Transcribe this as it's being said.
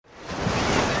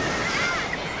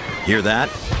Hear that?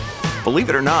 Believe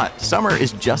it or not, summer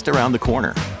is just around the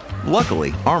corner.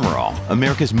 Luckily, Armor All,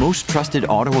 America's most trusted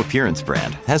auto appearance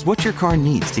brand, has what your car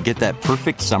needs to get that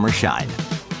perfect summer shine.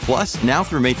 Plus, now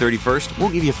through May 31st, we'll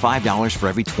give you $5 for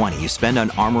every $20 you spend on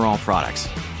Armor All products.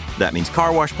 That means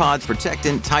car wash pods,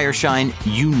 protectant, tire shine,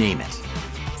 you name it.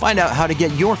 Find out how to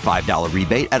get your $5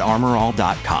 rebate at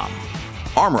armorall.com.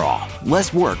 Armor All,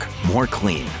 less work, more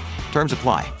clean. Terms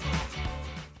apply.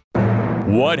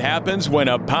 What happens when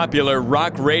a popular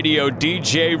rock radio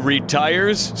DJ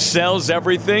retires, sells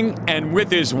everything, and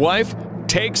with his wife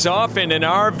takes off in an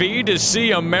RV to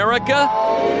see America?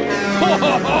 Ho,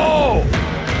 ho, ho!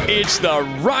 It's the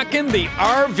Rockin' the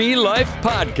RV Life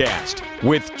podcast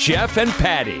with Jeff and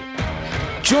Patti.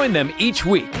 Join them each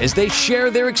week as they share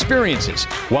their experiences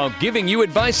while giving you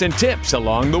advice and tips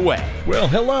along the way. Well,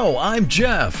 hello, I'm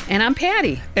Jeff. And I'm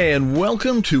Patti. And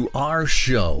welcome to our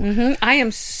show. I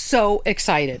am so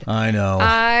excited. I know.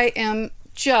 I'm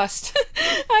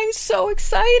so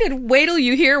excited. Wait till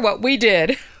you hear what we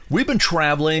did. We've been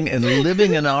traveling and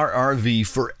living in our RV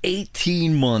for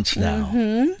 18 months now.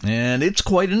 And it's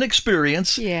quite an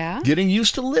experience. Yeah. Getting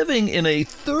used to living in a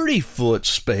 30-foot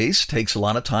space takes a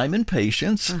lot of time and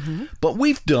patience. But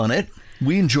we've done it.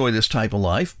 We enjoy this type of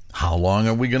life. How long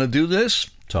are we going to do this?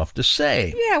 Tough to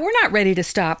say. Yeah, we're not ready to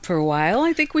stop for a while.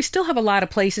 I think we still have a lot of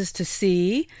places to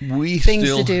see. We things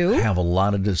still to do. have a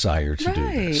lot of desire to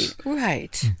do this.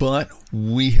 Right. But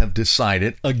we have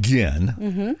decided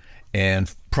again,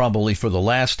 and probably for the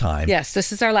last time. Yes,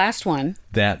 this is our last one.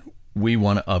 That we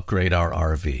want to upgrade our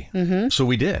RV. So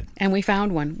we did. And we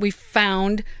found one. We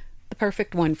found the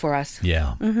perfect one for us.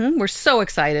 Yeah. We're so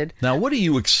excited. Now, what are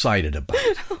you excited about?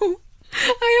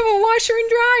 I have a washer and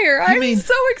dryer. I'm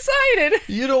so excited.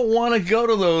 You don't want to go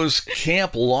to those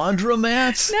camp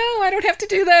laundromats? No, I don't have to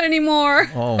do that anymore.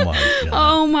 Oh, my God.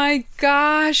 Oh, my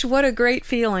gosh. What a great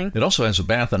feeling. It also has a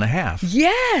bath and a half.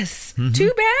 Yes.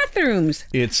 2 bathrooms.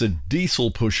 It's a diesel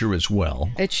pusher as well.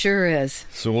 It sure is.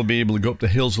 So we'll be able to go up the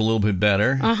hills a little bit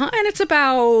better. And it's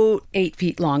about 8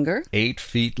 feet longer. 8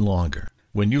 feet longer.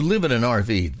 When you live in an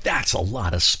RV, that's a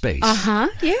lot of space.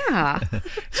 Yeah.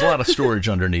 It's a lot of storage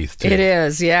underneath, too. It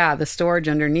is, yeah. The storage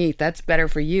underneath. That's better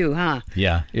for you, huh?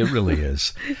 Yeah, it really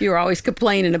is. You were always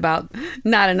complaining about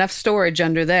not enough storage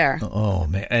under there. Oh,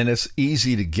 man. And it's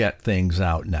easy to get things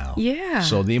out now. Yeah.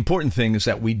 So the important thing is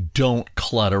that we don't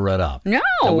clutter it up. No,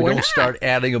 that we we're don't not. start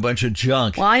adding a bunch of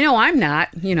junk. Well, I know I'm not.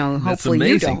 That's Hopefully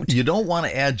amazing. you don't. You don't want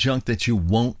to add junk that you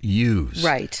won't use.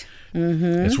 Right.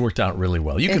 It's worked out really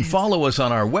well. You can follow us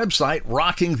on our website,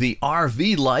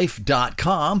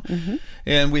 rockingthervlife.com.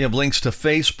 And we have links to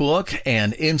Facebook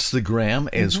and Instagram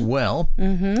as well.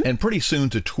 And pretty soon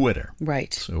to Twitter.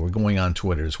 Right. So we're going on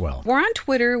Twitter as well. We're on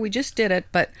Twitter. We just did it,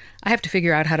 but I have to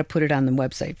figure out how to put it on the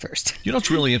website first. You know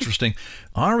what's really interesting?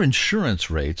 Our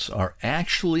insurance rates are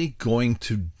actually going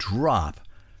to drop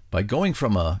by going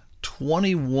from a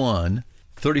 21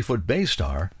 30-foot Bay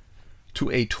Star to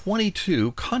a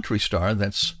 22 Country Star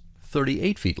that's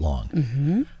 38 feet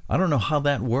long. I don't know how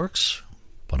that works,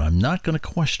 but I'm not going to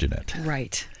question it.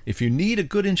 Right. If you need a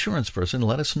good insurance person,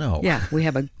 let us know. Yeah, we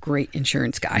have a great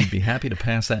insurance guy. I'd be happy to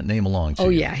pass that name along to you.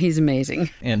 Oh, yeah, he's amazing.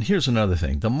 And here's another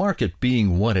thing. The market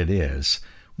being what it is,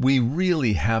 we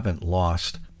really haven't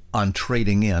lost on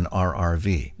trading in our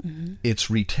RV. It's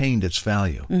retained its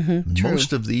value.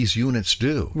 Most of these units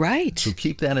do. Right. So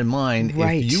keep that in mind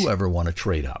Right. if you ever want to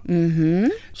trade up.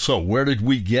 So where did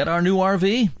we get our new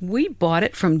RV? We bought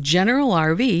it from General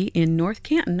RV in North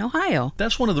Canton, Ohio.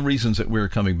 That's one of the reasons that we're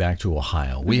coming back to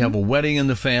Ohio. We have a wedding in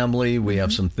the family. We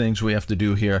have some things we have to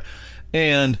do here.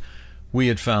 And we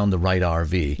had found the right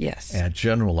RV Yes. at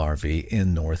General RV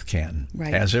in North Canton.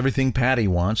 Right. Has everything Patti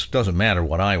wants, doesn't matter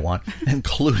what I want,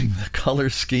 including the color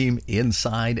scheme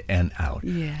inside and out.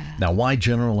 Yeah. Now, why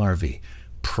General RV?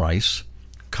 Price,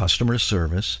 customer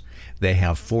service. They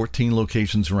have 14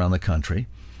 locations around the country.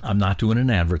 I'm not doing an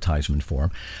advertisement for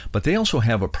them, but they also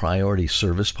have a priority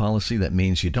service policy that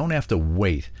means you don't have to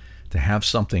wait to have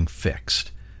something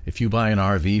fixed. If you buy an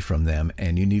RV from them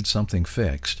and you need something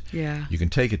fixed, Yeah. you can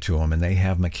take it to them and they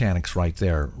have mechanics right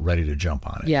there ready to jump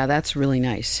on it. Yeah, that's really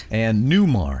nice. And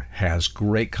Newmar has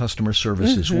great customer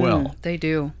service as well. They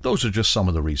do. Those are just some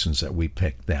of the reasons that we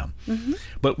picked them.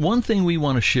 But one thing we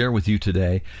want to share with you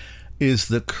today is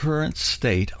the current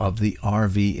state of the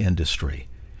RV industry.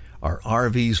 Are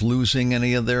RVs losing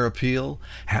any of their appeal?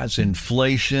 Has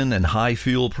inflation and high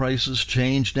fuel prices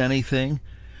changed anything?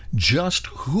 Just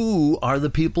who are the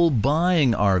people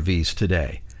buying RVs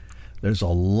today? There's a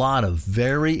lot of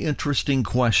very interesting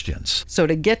questions. So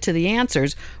to get to the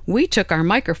answers, we took our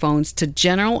microphones to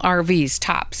General RV's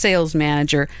top sales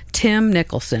manager, Tim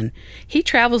Nicholson. He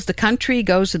travels the country,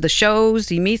 goes to the shows,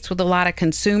 he meets with a lot of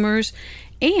consumers,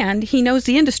 and he knows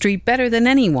the industry better than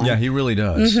anyone. Yeah, he really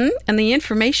does. And the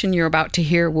information you're about to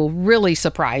hear will really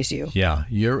surprise you. Yeah,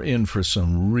 you're in for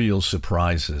some real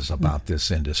surprises about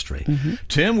this industry.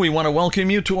 Tim, we want to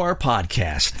welcome you to our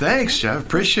podcast. Thanks, Jeff.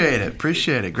 Appreciate it.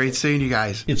 Great seeing you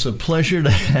guys. It's a pleasure to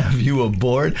have you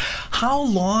aboard. How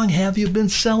long have you been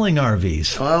selling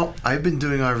RVs? Well, I've been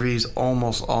doing RVs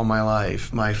almost all my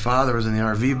life. My father was in the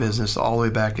RV business all the way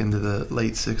back into the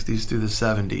late 60s through the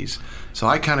 70s. So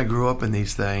I kind of grew up in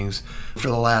these things. For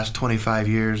the last 25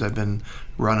 years, I've been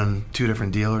running 2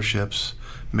 different dealerships,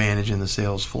 managing the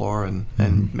sales floor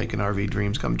and making RV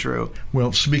dreams come true.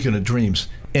 Well, speaking of dreams,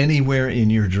 anywhere in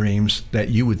your dreams that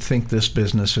you would think this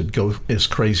business would go as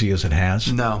crazy as it has?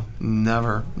 No,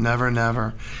 never.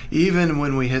 Even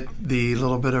when we hit the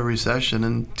little bit of recession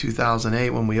in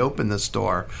 2008 when we opened the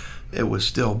store, it was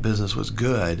still, business was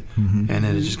good, and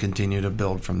it just continued to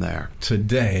build from there.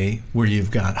 Today, where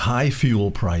you've got high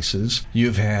fuel prices,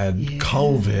 you've had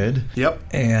COVID,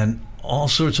 and all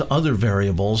sorts of other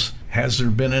variables, has there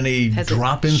been any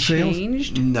drop in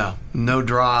sales? No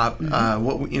drop.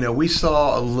 We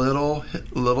saw a little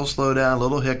slowdown, a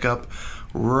little hiccup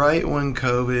right when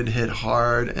COVID hit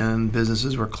hard and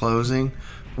businesses were closing.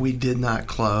 We did not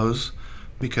close,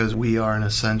 because we are an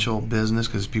essential business,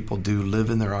 because people do live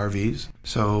in their RVs.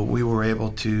 So we were able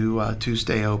to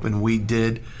stay open. We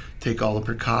did take all the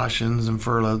precautions and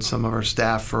furloughed some of our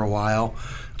staff for a while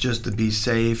just to be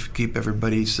safe, keep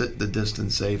everybody the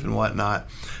distance safe and whatnot.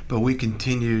 But we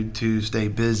continued to stay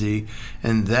busy.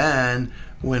 And then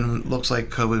when it looks like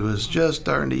COVID was just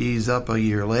starting to ease up a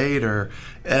year later,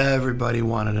 everybody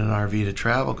wanted an RV to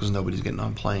travel because nobody's getting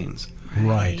on planes.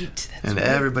 Right. And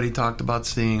everybody talked about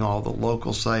seeing all the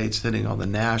local sites, hitting all the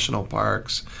national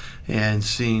parks, and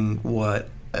seeing what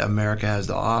America has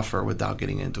to offer without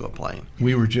getting into a plane.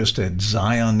 We were just at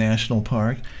Zion National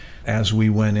Park. As we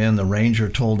went in, the ranger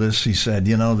told us, he said,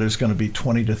 there's going to be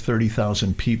 20 to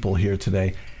 30,000 people here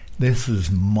today. This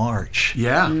is March.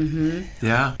 Yeah.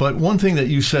 Yeah. But one thing that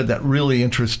you said that really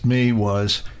interested me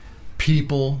was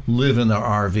people live in their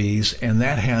RVs, and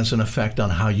that has an effect on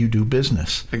how you do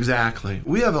business. Exactly.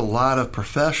 We have a lot of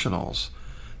professionals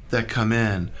that come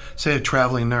in, say a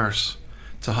traveling nurse.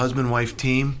 It's a husband-wife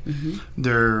team.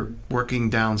 They're working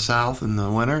down south in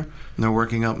the winter, and they're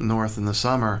working up north in the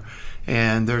summer,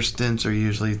 and their stints are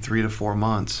usually 3 to 4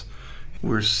 months.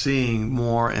 We're seeing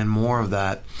more and more of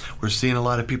that. We're seeing a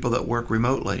lot of people that work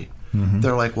remotely.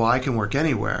 They're like, well, I can work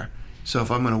anywhere. So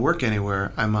if I'm going to work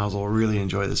anywhere, I might as well really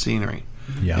enjoy the scenery.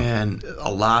 Yeah. And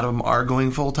a lot of them are going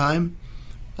full-time.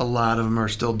 A lot of them are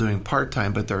still doing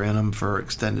part-time, but they're in them for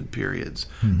extended periods,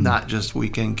 not just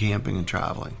weekend camping and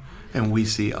traveling. And we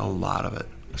see a lot of it.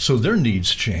 So their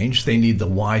needs change. They need the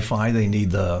Wi-Fi, they need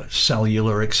the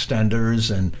cellular extenders,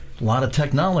 and a lot of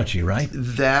technology, right?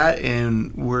 That,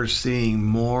 and we're seeing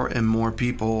more and more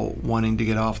people wanting to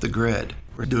get off the grid.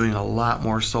 We're doing a lot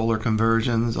more solar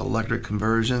conversions, electric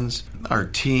conversions. Our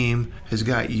team has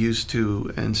got used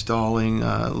to installing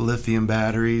lithium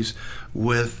batteries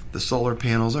with the solar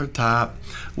panels on top,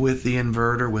 with the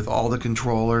inverter, with all the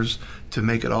controllers to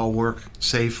make it all work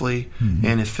safely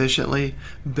and efficiently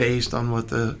based on what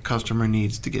the customer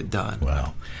needs to get done.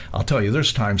 Well, I'll tell you,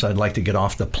 there's times I'd like to get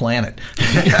off the planet.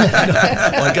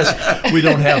 Well, I guess we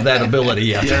don't have that ability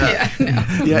yet. Yeah,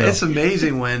 it's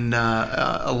amazing when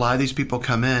a lot of these people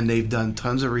come in, they've done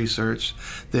tons of research,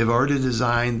 they've already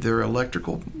designed their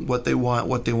electrical, what they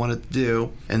want it to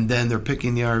do, and then they're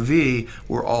picking the RV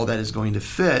where all that is going to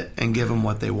fit and give them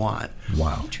what they want.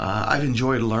 Wow. I've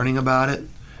enjoyed learning about it.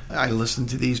 I listen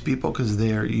to these people because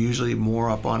they're usually more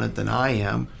up on it than I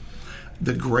am.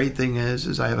 The great thing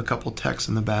is I have a couple techs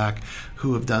in the back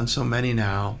who have done so many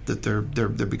now that they're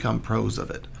become pros of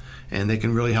it. And they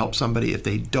can really help somebody. If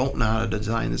they don't know how to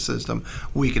design the system,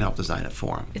 we can help design it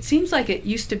for them. It seems like it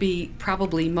used to be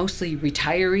probably mostly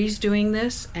retirees doing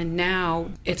this, and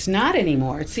now it's not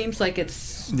anymore. It seems like the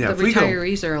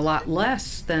retirees are a lot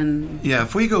less than... Yeah,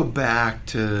 if we go back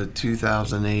to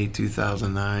 2008,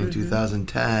 2009,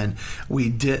 2010, we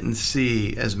didn't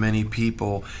see as many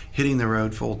people hitting the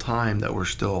road full time that were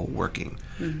still working.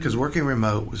 Because working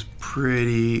remote was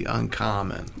pretty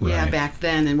uncommon. Yeah, back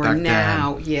then, and we're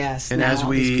now, yes. And now as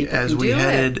we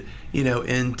headed,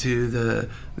 into the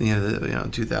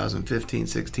 2015,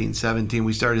 16, 17,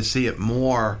 we started to see it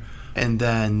more. And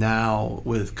then now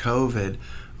with COVID,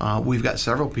 we've got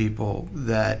several people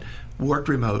that worked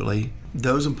remotely.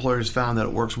 Those employers found that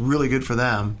it works really good for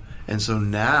them, And so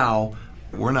now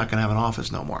we're not going to have an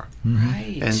office no more.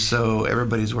 Right. And so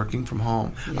everybody's working from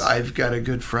home. Yes. I've got a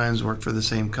good friends worked for the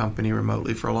same company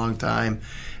remotely for a long time.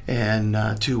 And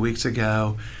 2 weeks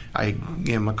ago, I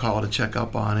gave him a call to check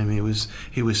up on him. He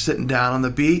was sitting down on the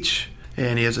beach,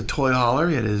 and he has a toy hauler.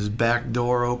 He had his back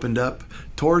door opened up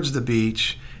towards the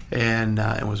beach, and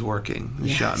was working. He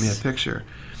shot me a picture.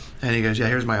 And he goes, yeah,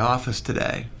 here's my office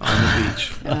today on the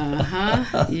beach.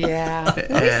 Yeah.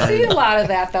 We see a lot of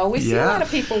that, though. We see a lot of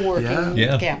people working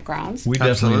in campgrounds. We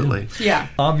definitely Absolutely. do. Yeah.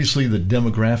 Obviously, the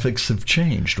demographics have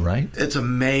changed, right? It's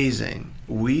amazing.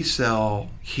 We sell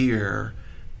here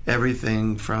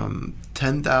everything from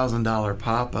 $10,000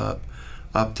 pop-up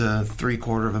up to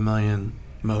 $750,000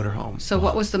 motorhomes. So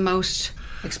what was the most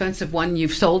expensive one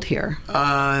you've sold here?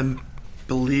 I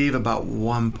believe about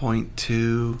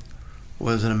 1.2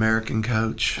 was an American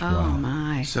coach. Oh,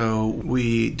 my. So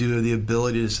we do have the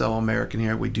ability to sell American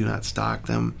here. We do not stock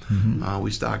them.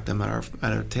 We stock them at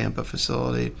our Tampa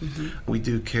facility. We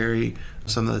do carry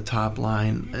some of the top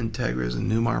line Integras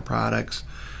and Newmar products.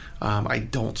 I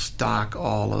don't stock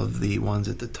all of the ones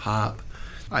at the top.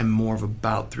 I'm more of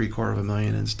about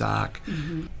 $750,000 in stock.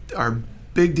 Our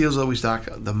big deals that we stock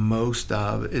the most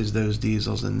of is those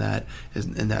diesels in that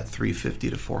 350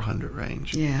 to 400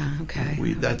 range. Yeah,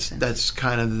 okay. That's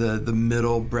kind of the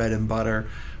middle bread and butter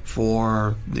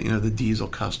for the diesel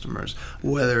customers.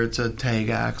 Whether it's a tag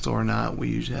axle or not, we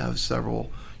usually have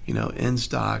several in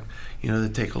stock to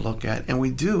take a look at. And we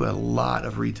do a lot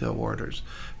of retail orders.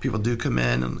 People do come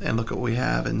in and look at what we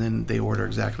have, and then they order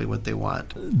exactly what they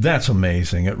want. That's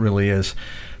amazing. It really is,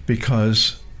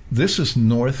 because this is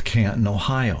North Canton,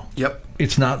 Ohio. Yep.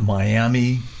 It's not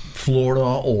Miami, Florida,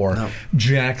 or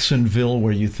Jacksonville,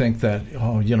 where you think that,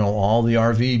 all the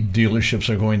RV dealerships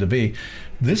are going to be.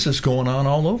 This is going on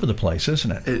all over the place,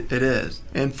 isn't it? It is.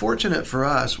 And fortunate for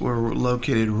us, we're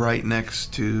located right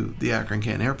next to the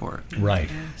Akron-Canton Airport. Right.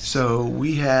 So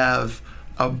we have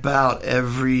about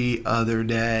every other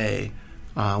day,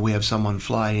 we have someone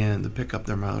fly in to pick up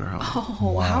their motorhome.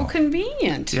 Oh, wow. How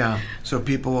convenient. Yeah. So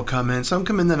people will come in. Some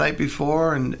come in the night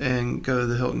before and go to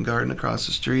the Hilton Garden across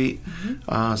the street.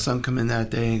 Some come in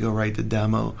that day and go right to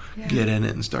demo, get in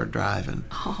it, and start driving.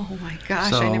 Oh, my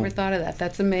gosh. I never thought of that.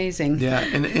 That's amazing. Yeah.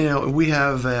 And, we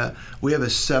have a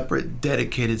separate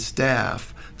dedicated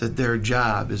staff that their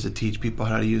job is to teach people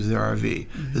how to use their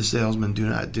RV. The salesmen do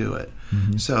not do it.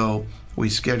 So we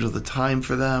schedule the time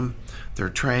for them. They're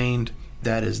trained.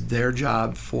 That is their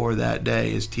job for that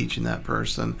day, is teaching that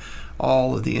person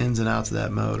all of the ins and outs of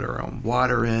that motor,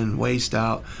 water in, waste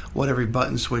out, what every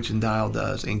button, switch, and dial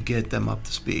does, and get them up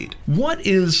to speed. What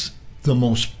is the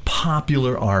most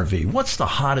popular RV? What's the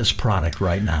hottest product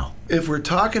right now? If we're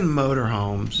talking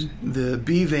motorhomes, the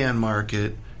B-van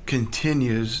market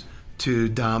continues to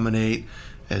dominate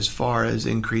as far as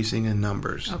increasing in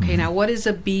numbers. Okay, now what is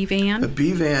a B-van? A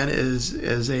B-van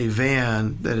is a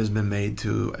van that has been made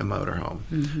to a motorhome.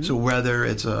 So whether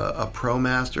it's a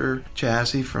ProMaster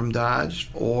chassis from Dodge,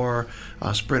 or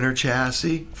a Sprinter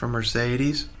chassis from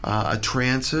Mercedes, a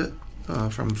Transit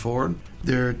from Ford,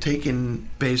 they're taking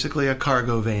basically a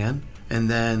cargo van, and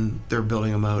then they're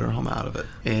building a motorhome out of it.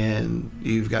 And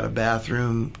you've got a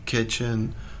bathroom,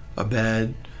 kitchen, a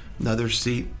bed, another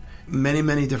seat,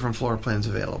 many different floor plans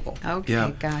available.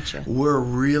 Okay, gotcha. We're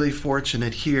really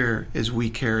fortunate here is we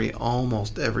carry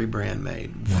almost every brand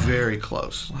made. Very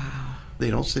close. Wow. They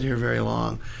don't sit here very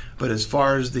long. But as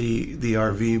far as the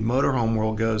RV motorhome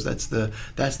world goes, that's the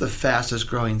fastest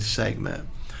growing segment.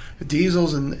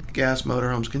 Diesels and gas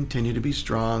motorhomes continue to be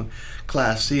strong.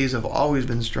 Class Cs have always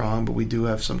been strong, but we do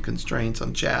have some constraints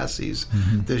on chassis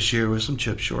this year with some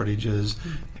chip shortages.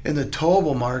 In the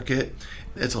towable market,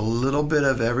 it's a little bit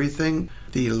of everything.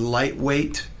 The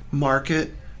lightweight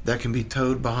market that can be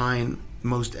towed behind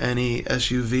most any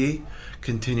SUV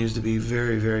continues to be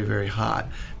very, very, very hot,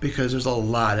 because there's a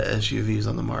lot of SUVs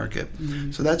on the market.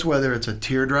 So that's whether it's a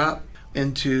teardrop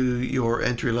into your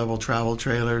entry-level travel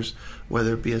trailers,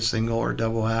 whether it be a single or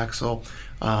double axle,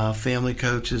 family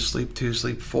coaches, Sleep 2,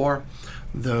 Sleep 4.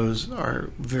 Those are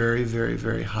very, very,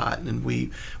 very hot, and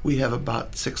we have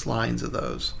about 6 lines of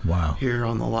those here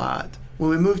on the lot. When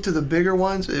we move to the bigger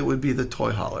ones, it would be the toy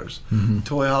haulers.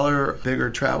 Toy hauler, bigger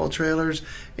travel trailers,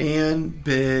 and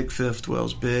big fifth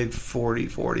wheels, big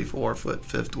 44-foot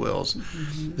fifth wheels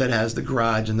that has the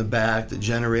garage in the back, the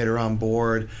generator on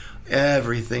board,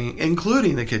 everything,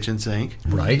 including the kitchen sink.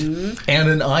 Right. And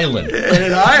an island. And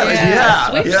an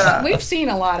island, We've seen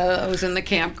a lot of those in the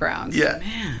campgrounds. Yeah.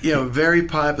 Man. Very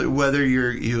popular, whether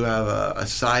you have a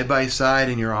side-by-side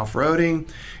and you're off-roading,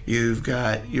 you've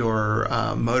got your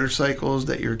motorcycles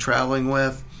that you're traveling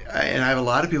with, and I have a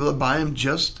lot of people that buy them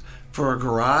just for a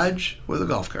garage with a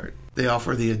golf cart. They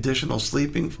offer the additional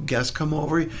sleeping. Guests come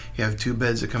over. You have 2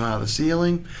 beds that come out of the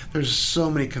ceiling. There's so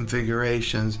many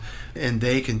configurations, and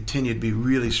they continue to be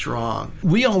really strong.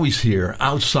 We always hear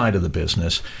outside of the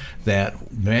business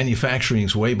that manufacturing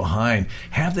is way behind.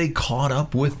 Have they caught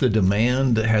up with the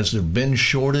demand? Has there been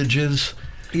shortages?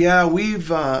 Yeah, we've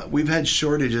had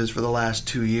shortages for the last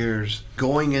 2 years.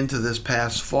 Going into this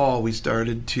past fall, we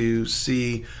started to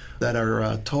see that our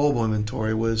towable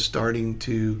inventory was starting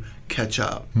to catch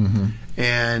up.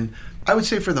 And I would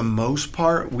say for the most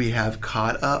part, we have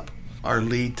caught up. Our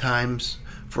lead times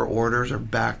for orders are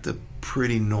back to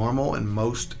pretty normal in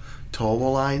most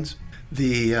towable lines.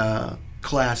 The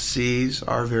Class Cs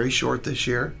are very short this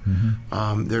year.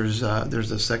 There's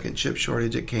a second chip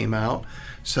shortage that came out.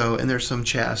 So, and there's some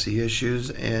chassis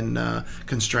issues and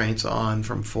constraints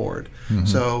from Ford.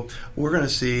 So we're going to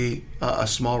see a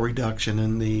small reduction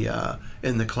in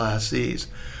the Class Cs.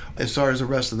 As far as the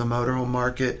rest of the motorhome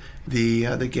market,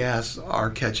 the gas are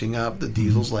catching up. The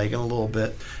diesel's lagging a little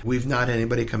bit. We've not had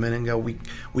anybody come in and go,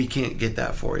 we can't get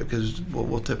that for you, because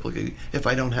we'll typically, if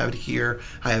I don't have it here,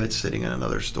 I have it sitting in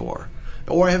another store,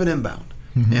 or I have it inbound,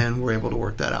 and we're able to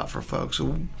work that out for folks.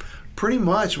 So pretty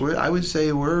much, I would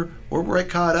say we're right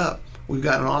caught up. We've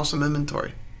got an awesome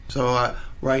inventory. So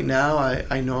right now,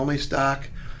 I normally stock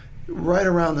right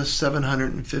around the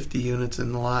 750 units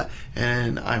in the lot,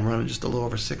 and I'm running just a little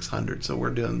over 600, so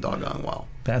we're doing doggone well.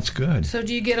 That's good. So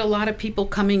do you get a lot of people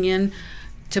coming in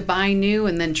to buy new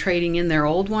and then trading in their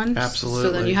old ones? Absolutely.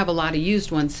 So then you have a lot of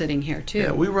used ones sitting here too.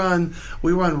 Yeah, we run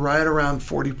right around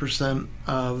 40%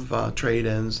 of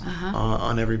trade-ins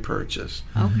on every purchase.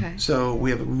 Okay. So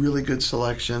we have a really good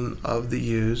selection of the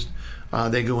used.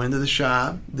 They go into the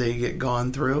shop, they get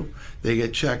gone through, they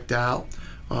get checked out.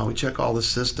 We check all the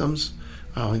systems.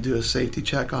 We do a safety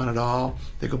check on it all.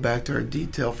 They go back to our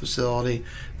detail facility.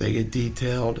 They get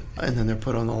detailed, and then they're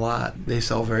put on the lot. They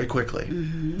sell very quickly,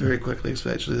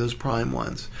 especially those prime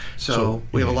ones. So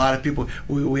we have a lot of people.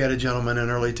 We had a gentleman in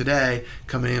early today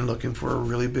coming in looking for a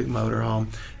really big motorhome.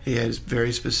 He is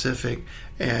very specific,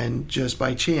 and just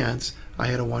by chance, I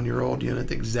had a 1-year-old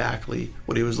unit exactly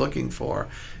what he was looking for,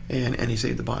 and he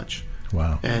saved a bunch.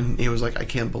 Wow. And he was like, I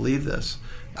can't believe this.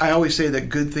 I always say that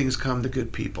good things come to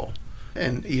good people,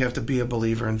 and you have to be a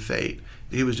believer in fate.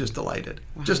 He was just delighted.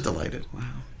 Wow. Just delighted. Wow.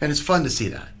 And it's fun to see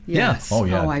that. Yes. Yeah. Oh,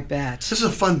 yeah. Oh, I bet. This is a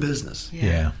fun business.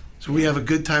 Yeah. So we have a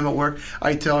good time at work.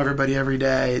 I tell everybody every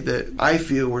day that I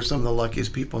feel we're some of the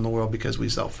luckiest people in the world because we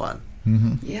sell fun.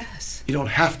 Yes. You don't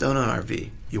have to own an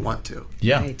RV. You want to.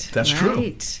 Yeah, Right. that's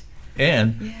true.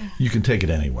 And you can take it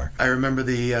anywhere. I remember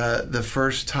the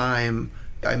first time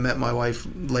I met my wife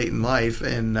late in life,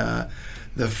 and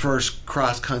the first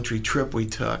cross-country trip we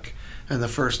took, and the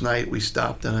first night we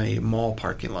stopped in a mall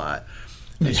parking lot.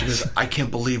 And she goes, I can't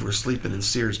believe we're sleeping in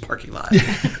Sears parking lot.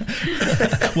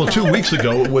 Well, 2 weeks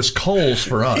ago, it was Kohl's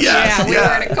for us. Yeah, we were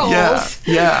at Kohl's.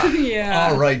 Yeah. Yeah.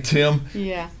 All right, Tim.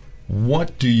 Yeah.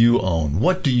 What do you own?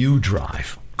 What do you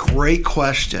drive? Great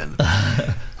question.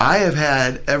 I have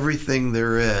had everything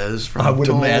there is from I would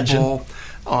imagine. towable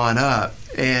on up.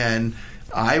 And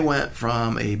I went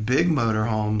from a big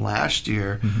motorhome last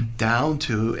year down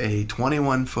to a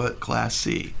 21-foot Class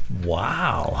C.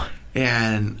 Wow.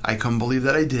 And I couldn't believe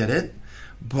that I did it,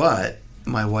 but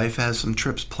my wife has some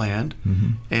trips planned,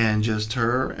 and just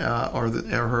her or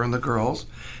her and the girls,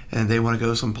 and they want to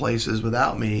go some places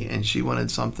without me, and she wanted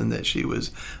something that she was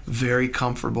very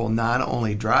comfortable not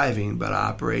only driving but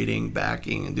operating,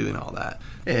 backing, and doing all that.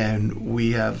 And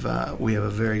we have a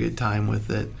very good time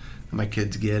with it. My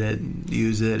kids get it and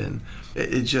use it, and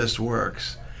it just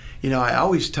works. You know, I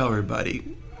always tell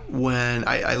everybody, when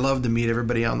I love to meet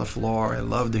everybody on the floor. I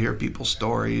love to hear people's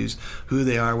stories, who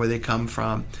they are, where they come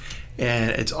from.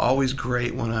 And it's always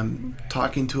great when I'm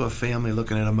talking to a family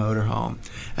looking at a motorhome.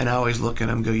 And I always look at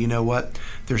them and go, you know what?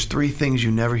 There's 3 things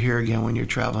you never hear again when you're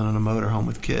traveling in a motorhome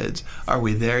with kids. Are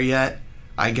we there yet?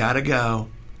 I gotta go.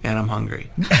 And I'm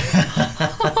hungry.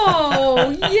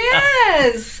 Oh,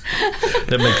 yes.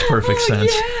 That makes perfect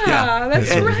sense. Yeah,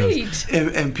 that's And- right.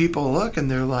 And people look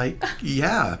and they're like,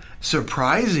 yeah.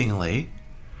 Surprisingly,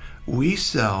 we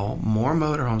sell more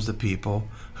motorhomes to people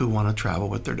who want to travel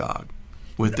with their dog,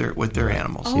 with their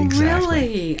animals. Oh, Exactly.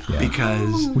 really? Yeah.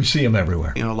 Because We see them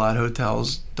everywhere. a lot of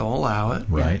hotels don't allow it.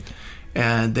 Right.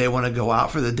 And they want to go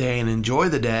out for the day and enjoy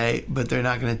the day, but they're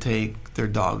not going to take their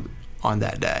dog on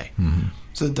that day.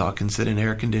 So the dog can sit in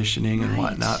air conditioning and Right.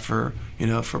 whatnot for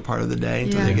part of the day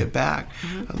until they get back.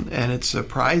 And it's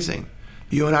surprising.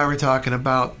 You and I were talking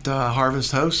about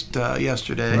Harvest Host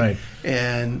yesterday. Right.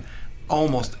 And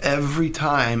almost every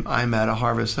time I'm at a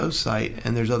Harvest Host site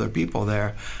and there's other people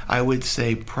there, I would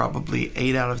say probably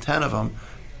 8 out of 10 of them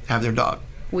have their dog.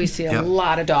 We see a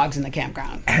lot of dogs in the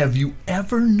campground. Have you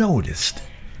ever noticed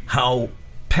how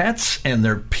pets and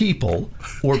their people,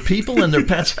 or people and their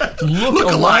pets,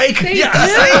 look alike? They Yes.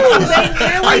 do.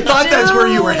 They really I thought that's where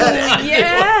you were do. headed.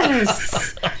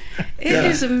 Yes. It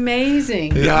is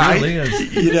amazing. Yeah, really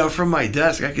is. From my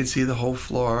desk, I can see the whole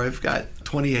floor. I've got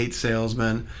 28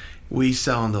 salesmen. We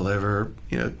sell and deliver,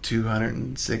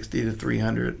 260 to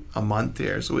 300 a month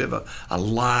here. So we have a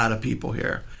lot of people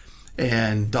here.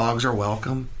 And dogs are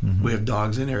welcome. Mm-hmm. We have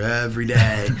dogs in here every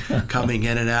day coming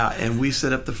in and out. And we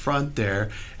sit up the front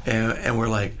there, and we're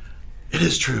like, it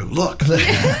is true. Look.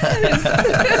 Yes.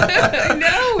 I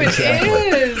know, it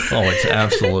is. Oh, it's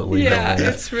absolutely hilarious.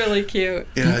 It's really cute.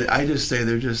 I just say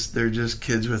they're just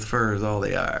kids with furs, all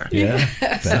they are. Yeah,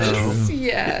 that's true.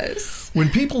 Yes. When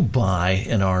people buy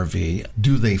an RV,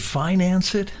 do they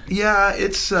finance it? Yeah,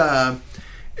 it's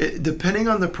depending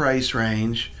on the price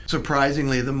range.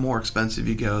 Surprisingly, the more expensive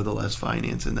you go, the less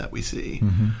financing that we see.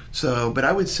 Mm-hmm. So, but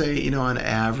I would say, on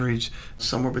average,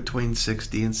 somewhere between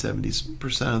 60 and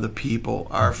 70% of the people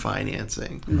are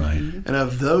financing. Right. And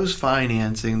of those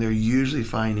financing, they're usually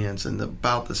financing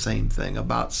about the same thing,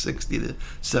 about 60 to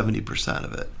 70%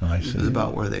 of it. I see. Is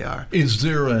about where they are. Is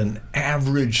there an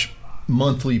average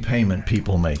monthly payment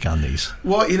people make on these?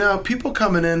 Well, people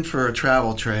coming in for a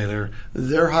travel trailer,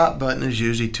 their hot button is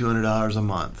usually $200 a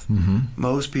month. Mm-hmm.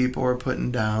 Most people are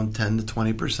putting down 10 to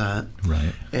 20%.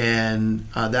 Right. And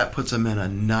that puts them in a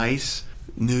nice,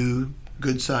 new,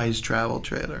 good-sized travel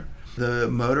trailer. The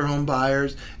motorhome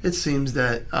buyers, it seems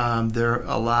that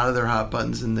a lot of their hot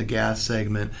buttons in the gas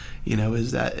segment,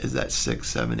 is that $600,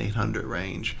 $700, $800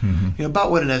 range. Mm-hmm.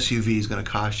 About what an SUV is going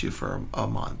to cost you for a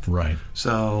month. Right.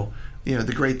 So,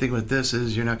 the great thing with this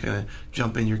is you're not going to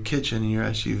jump in your kitchen in your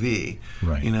SUV.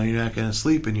 Right. You're not going to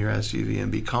sleep in your SUV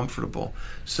and be comfortable.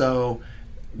 So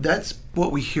that's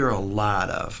what we hear a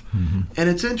lot of. Mm-hmm. And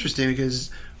it's interesting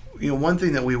because, one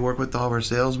thing that we work with all of our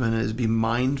salesmen is be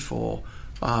mindful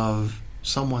of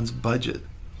someone's budget.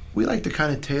 We like to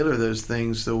kind of tailor those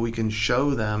things so we can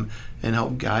show them and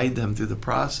help guide them through the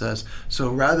process.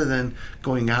 So rather than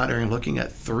going out there and looking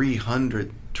at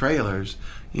 300 trailers,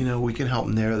 we can help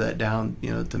narrow that down,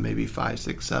 to maybe 5,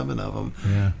 6, 7 of them.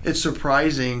 Yeah. It's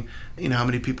surprising, how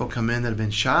many people come in that have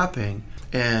been shopping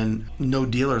and no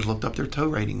dealers looked up their tow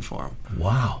rating for them.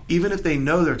 Wow. Even if they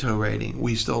know their tow rating,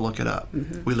 we still look it up.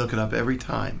 Mm-hmm. We look it up every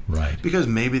time. Right. Because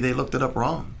maybe they looked it up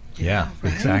wrong. Yeah,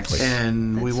 right. exactly.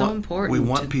 And That's so important we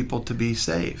want people to be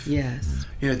safe. Yes.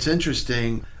 It's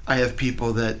interesting. I have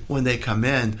people that when they come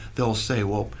in, they'll say,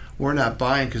 well, we're not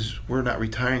buying because we're not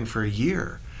retiring for a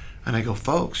year. And I go,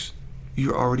 folks,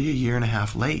 you're already a year and a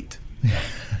half late.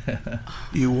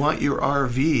 You want your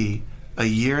RV a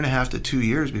year and a half to 2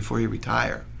 years before you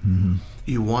retire. Mm-hmm.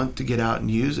 You want to get out and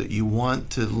use it. You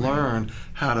want to learn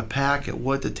how to pack it,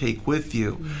 what to take with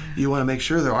you. Yeah. You want to make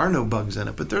sure there are no bugs in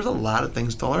it. But there's a lot of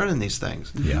things to learn in these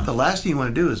things. Yeah. The last thing you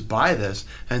want to do is buy this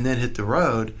and then hit the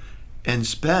road and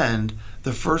spend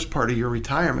the first part of your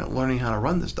retirement learning how to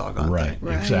run this doggone thing.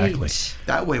 Right, exactly.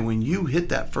 That way, when you hit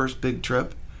that first big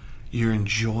trip, you're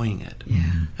enjoying it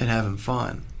and having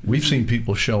fun. We've seen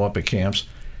people show up at camps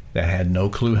that had no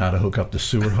clue how to hook up the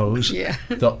sewer hose. Yeah.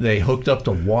 They hooked up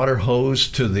the water hose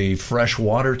to the fresh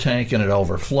water tank and it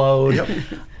overflowed. Yep.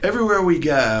 Everywhere we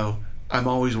go, I'm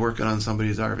always working on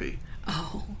somebody's RV.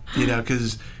 Oh.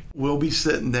 Because we'll be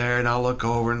sitting there and I'll look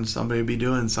over and somebody will be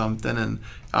doing something and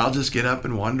I'll just get up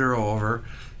and wander over.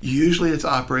 Usually it's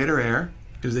operator error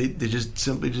because they just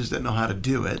simply just didn't know how to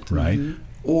do it. Right. Mm-hmm.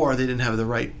 Or they didn't have the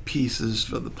right pieces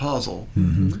for the puzzle.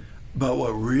 Mm-hmm. But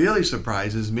what really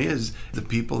surprises me is the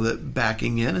people that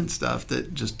backing in and stuff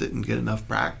that just didn't get enough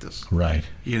practice. Right.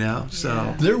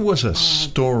 So there was a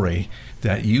story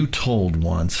that you told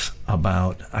once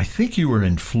about, I think you were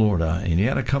in Florida and you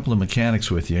had a couple of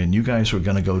mechanics with you and you guys were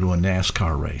going to go to a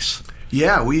NASCAR race.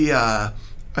 Yeah,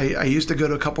 I used to go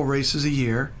to a couple races a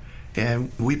year,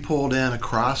 and we pulled in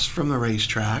across from the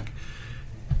racetrack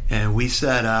and we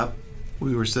set up.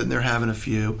 We were sitting there having a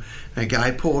few. And a guy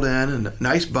pulled in a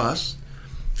nice bus,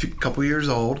 a couple years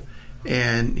old,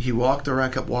 and he walked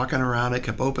around, kept walking around it,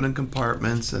 kept opening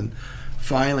compartments, and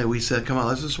finally we said, come on,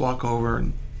 let's just walk over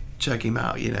and check him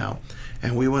out,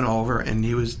 And we went over, and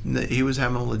he was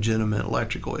having a legitimate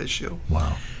electrical issue.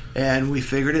 Wow. And we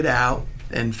figured it out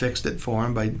and fixed it for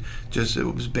him by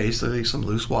it was basically some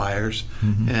loose wires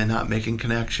and not making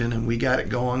connection, and we got it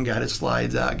going, got his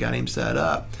slides out, got him set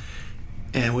up.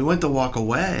 And we went to walk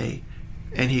away,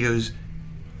 and he goes,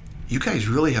 you guys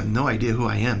really have no idea who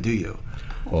I am, do you?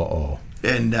 Uh-oh.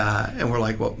 And we're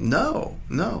like, well, no.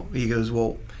 He goes,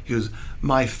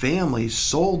 my family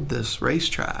sold this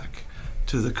racetrack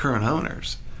to the current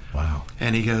owners. Wow.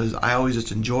 And he goes, I always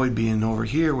just enjoyed being over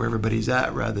here where everybody's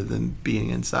at rather than being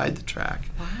inside the track.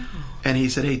 Wow. And he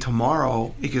said, hey,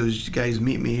 tomorrow, he goes, you guys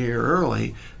meet me here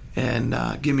early and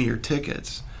give me your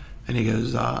tickets. And he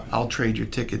goes, I'll trade your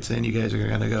tickets in. You guys are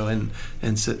going to go in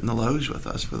and sit in the loge with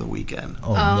us for the weekend.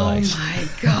 Oh, nice. My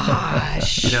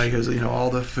gosh. He goes, all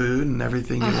the food and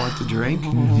everything you want to drink.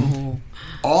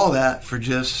 All that for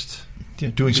just...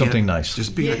 doing something nice.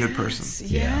 Just being a good person.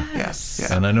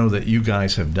 Yes. And I know that you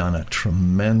guys have done a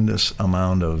tremendous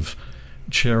amount of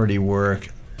charity work,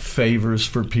 favors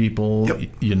for people. Yep.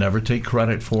 You never take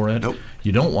credit for it. Nope.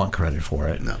 You don't want credit for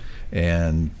it. No.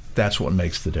 And that's what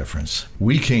makes the difference.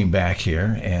 We came back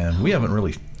here, and we haven't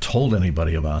really told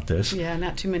anybody about this. Yeah,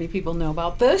 not too many people know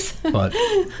about this. But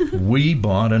we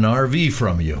bought an RV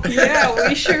from you. Yeah,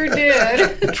 we sure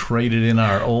did. Traded in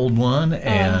our old one,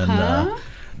 and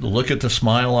look at the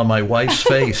smile on my wife's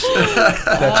face.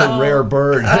 That's a rare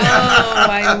bird. Oh,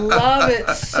 I love it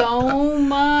so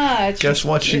much. Guess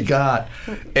what she got?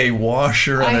 A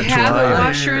washer and I a have dryer. a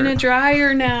washer and a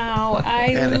dryer now.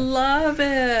 I love it.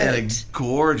 And a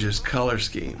gorgeous color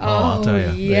scheme. I'll tell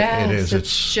you, Yes, it is.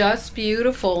 It's just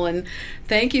beautiful. And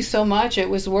thank you so much.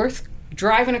 It was worth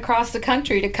driving across the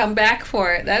country to come back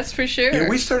for it. That's for sure. Yeah,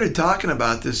 we started talking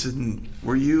about this.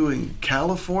 Were you in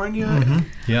California? Mm-hmm.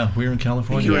 Yeah, we were in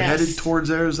California. You were Yes. headed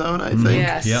towards Arizona, I think.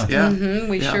 Yes. Yeah.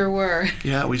 We sure were.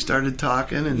 Yeah, we started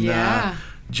talking, and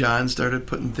John started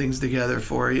putting things together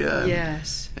for you. And,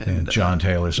 Yes. And John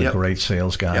Taylor's a great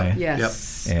sales guy. Yep.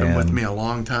 Yes. Yep. Been with And- me a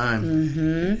long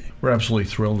time. We're absolutely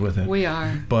thrilled with it. We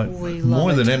are. But we love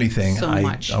more than it anything, so I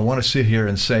much. want to sit here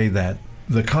and say that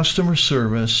the customer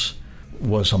service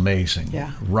was amazing.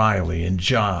 Yeah. Riley and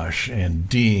Josh and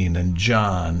Dean and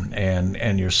John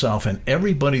and yourself and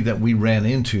everybody that we ran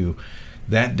into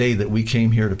that day that we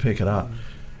came here to pick it up.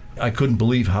 I couldn't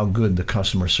believe how good the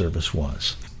customer service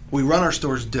was. We run our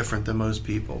stores different than most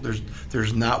people.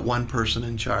 There's not one person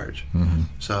in charge. Mm-hmm.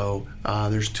 So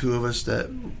there's two of us that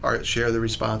share the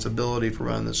responsibility for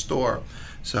running the store.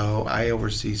 So I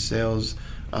oversee sales.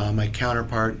 My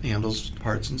counterpart handles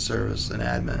parts and service and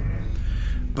admin.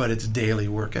 But it's daily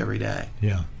work every day.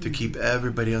 Yeah. To keep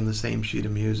everybody on the same sheet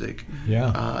of music.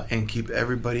 Yeah. And keep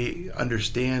everybody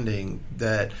understanding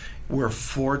that we're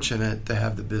fortunate to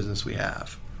have the business we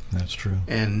have. That's true.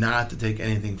 And not to take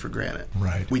anything for granted.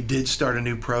 Right. We did start a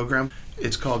new program.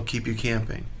 It's called Keep You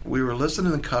Camping. We were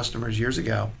listening to customers years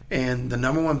ago, and the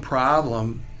number one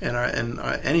problem in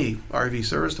any RV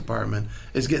service department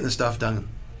is getting the stuff done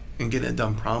and getting it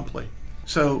done promptly.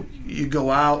 So you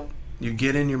go out, you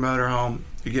get in your motorhome,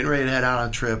 you're getting ready to head out on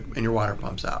a trip, and your water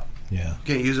pump's out. Yeah. You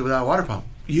can't use it without a water pump.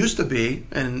 Used to be,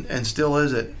 and still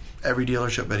is at every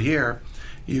dealership but here,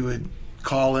 you would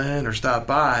call in or stop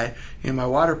by, and my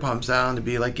water pump's out, and to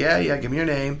be like, yeah, give me your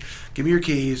name, give me your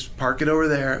keys, park it over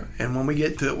there, and when we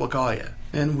get to it, we'll call you.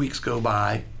 And weeks go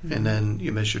by, and then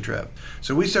you miss your trip.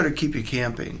 So we started Keep You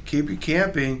Camping. Keep You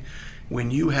Camping when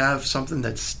you have something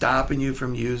that's stopping you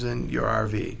from using your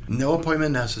RV. No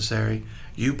appointment necessary.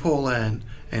 You pull in,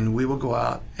 and we will go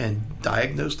out and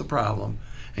diagnose the problem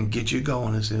and get you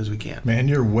going as soon as we can. Man,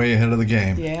 you're way ahead of the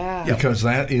game. Yeah. Because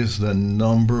that is the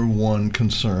number one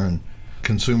concern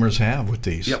consumers have with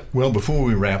these. Yep. Well, before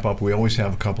we wrap up, we always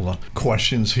have a couple of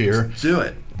questions here. Do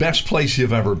it. Best place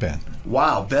you've ever been?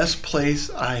 Wow, best place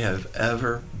I have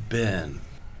ever been.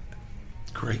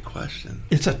 Great question.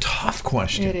 It's a tough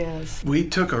question. It is. We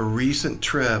took a recent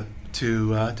trip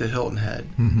to Hilton Head,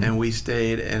 and we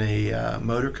stayed in a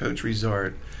motor coach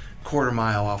resort, quarter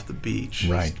mile off the beach.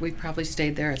 Right. We probably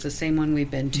stayed there. It's the same one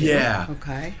we've been to. Yeah.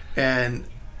 Okay. And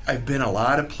I've been a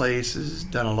lot of places,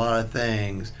 done a lot of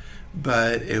things,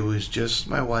 but it was just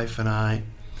my wife and I.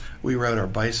 We rode our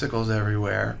bicycles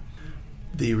everywhere.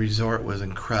 The resort was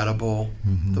incredible.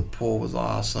 The pool was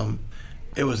awesome.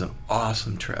 It was an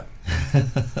awesome trip.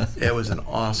 It was an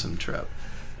awesome trip.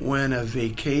 When a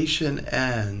vacation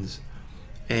ends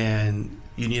and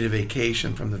you need a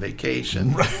vacation from the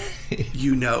vacation,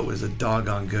 you know it was a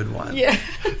doggone good one. Yeah.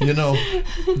 You know,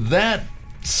 that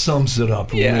sums it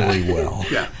up really well.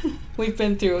 Yeah. We've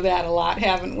been through that a lot,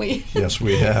 haven't we? Yes,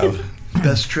 we have.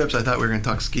 Best trips, I thought we were going to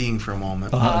talk skiing for a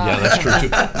moment. Yeah, that's true, too.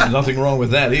 Nothing wrong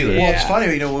with that either. Well, it's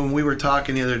funny, when we were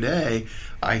talking the other day,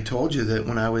 I told you that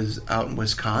when I was out in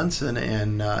Wisconsin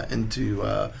and into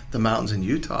the mountains in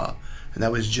Utah, and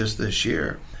that was just this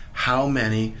year, how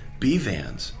many bee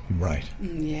vans Right.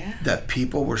 Yeah. that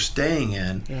people were staying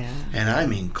in, Yeah. and I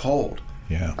mean cold.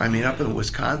 Yeah. I mean, up in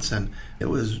Wisconsin, it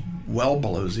was well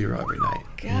below zero every night.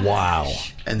 Gosh. Wow.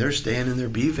 And they're staying in their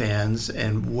bee vans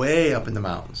and way up in the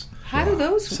mountains. How do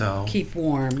those So- keep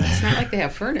warm? It's not like they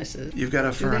have furnaces. You've got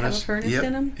a Do they have a furnace. furnace Yep,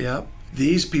 in them? Yep.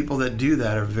 These people that do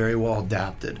that are very well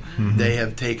adapted. They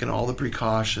have taken all the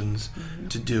precautions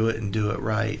to do it and do it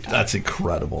right. That's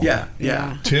incredible.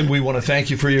 Yeah. Tim, we want to thank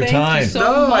you for your Thank you time. so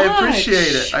No, I much.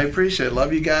 appreciate it. I appreciate it.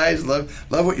 Love you guys. Love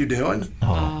what you're doing.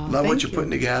 Love what thank you're you.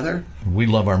 putting together. We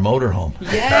love our motorhome.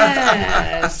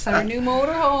 Yes, our new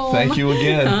motorhome. Thank you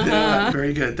again. Yeah,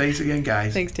 very good. Thanks again,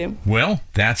 guys. Thanks, Tim. Well,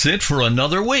 that's it for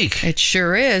another week. It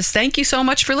sure is. Thank you so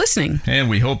much for listening. And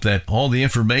we hope that all the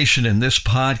information in this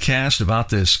podcast about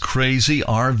this crazy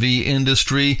RV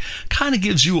industry kind of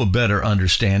gives you a better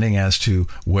understanding as to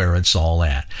where it's all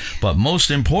at. But most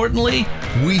importantly,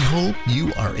 we hope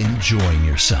you are enjoying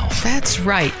yourself. That's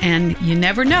right. And you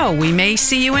never know. We may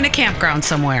see you in a campground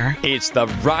somewhere. It's the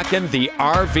Rockin' the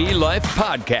RV Life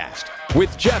podcast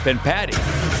with Jeff and Patti.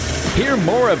 Hear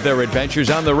more of their adventures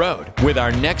on the road with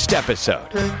our next episode.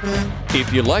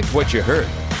 If you liked what you heard,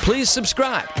 please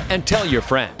subscribe and tell your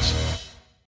friends.